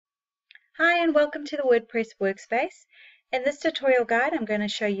Hi and welcome to the WordPress Workspace. In this tutorial guide, I'm going to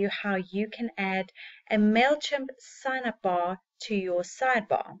show you how you can add a MailChimp sign-up bar to your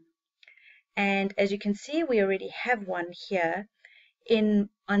sidebar. And as you can see, we already have one here on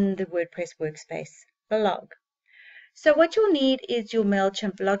the WordPress Workspace blog. So what you'll need is your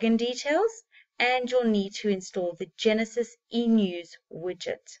MailChimp login details, and you'll need to install the Genesis eNews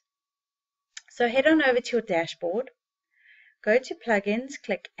widget. So head on over to your dashboard, go to Plugins,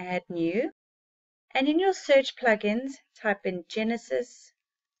 click Add New. And in your search plugins, type in Genesis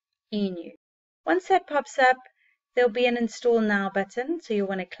eNews. Once that pops up, there'll be an Install Now button, so you'll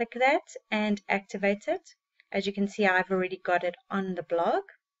want to click that and activate it. As you can see, I've already got it on the blog.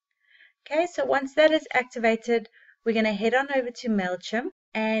 Okay, so once that is activated, we're going to head on over to MailChimp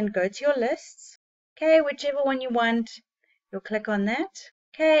and go to your lists. Okay, whichever one you want, you'll click on that.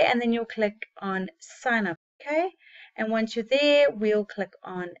 Okay, and then you'll click on Sign Up. Okay, and once you're there, we'll click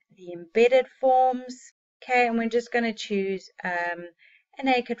on the embedded forms. Okay, and we're just going to choose a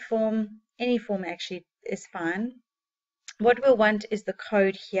naked form. Any form actually is fine. What we'll want is the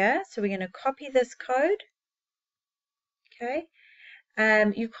code here. So we're going to copy this code. Okay,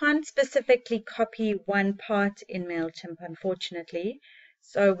 you can't specifically copy one part in MailChimp, unfortunately.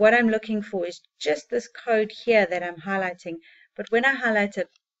 So what I'm looking for is just this code here that I'm highlighting. But when I highlight it,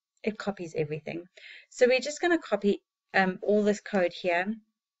 it copies everything. So we're just going to copy all this code here,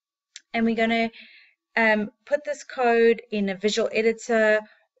 and we're going to put this code in a visual editor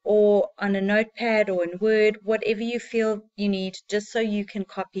or on a notepad or in Word, whatever you feel you need, just so you can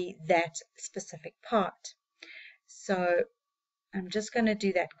copy that specific part. So I'm just going to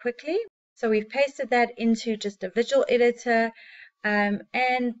do that quickly. So we've pasted that into just a visual editor,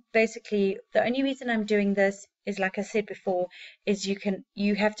 and basically the only reason I'm doing this is, like I said before, is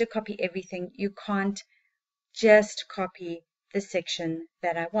you have to copy everything. You can't just copy the section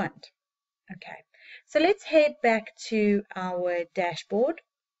that I want. Okay, so let's head back to our dashboard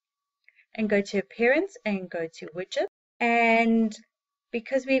and go to Appearance and go to Widget. And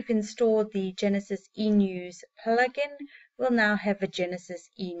because we've installed the Genesis eNews plugin, we'll now have a Genesis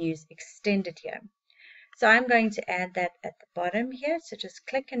eNews extended here. So I'm going to add that at the bottom here. So just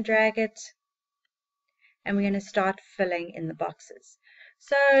click and drag it, and we're going to start filling in the boxes.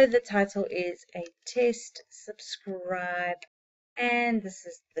 So the title is a test, subscribe, and this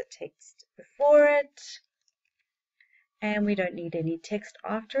is the text before it. And we don't need any text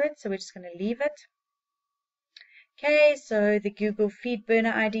after it, so we're just going to leave it. Okay, so the Google Feed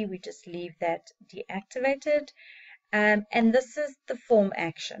Burner ID, we just leave that deactivated. And this is the form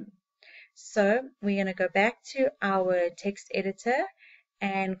action. So we're going to go back to our text editor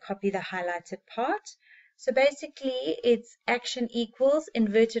and copy the highlighted part. So basically it's action equals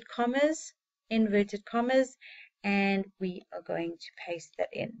inverted commas, and we are going to paste that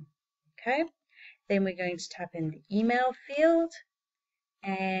in. Okay, then we're going to type in the email field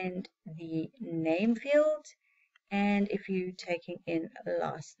and the name field, and if you're taking in a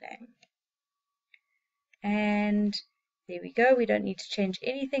last name. And there we go. We don't need to change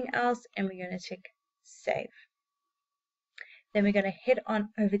anything else, and we're going to tick Save. Then we're going to head on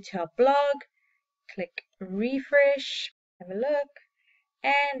over to our blog, click Refresh, have a look,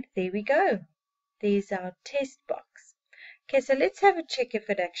 and there we go. There's our test box. Okay, so let's have a check if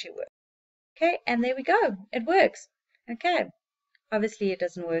it actually works. Okay, and there we go. It works. Okay, obviously it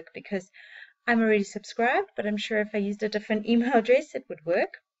doesn't work because I'm already subscribed, but I'm sure if I used a different email address, it would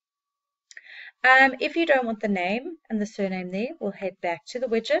work. If you don't want the name and the surname there, we'll head back to the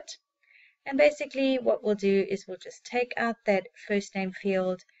widget. And basically what we'll do is we'll just take out that first name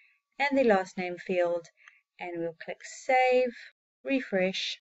field and the last name field, and we'll click Save,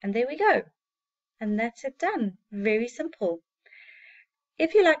 Refresh, and there we go. And that's it done. Very simple.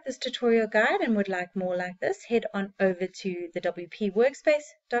 If you like this tutorial guide and would like more like this, head on over to the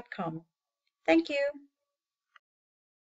wpworkspace.com. Thank you.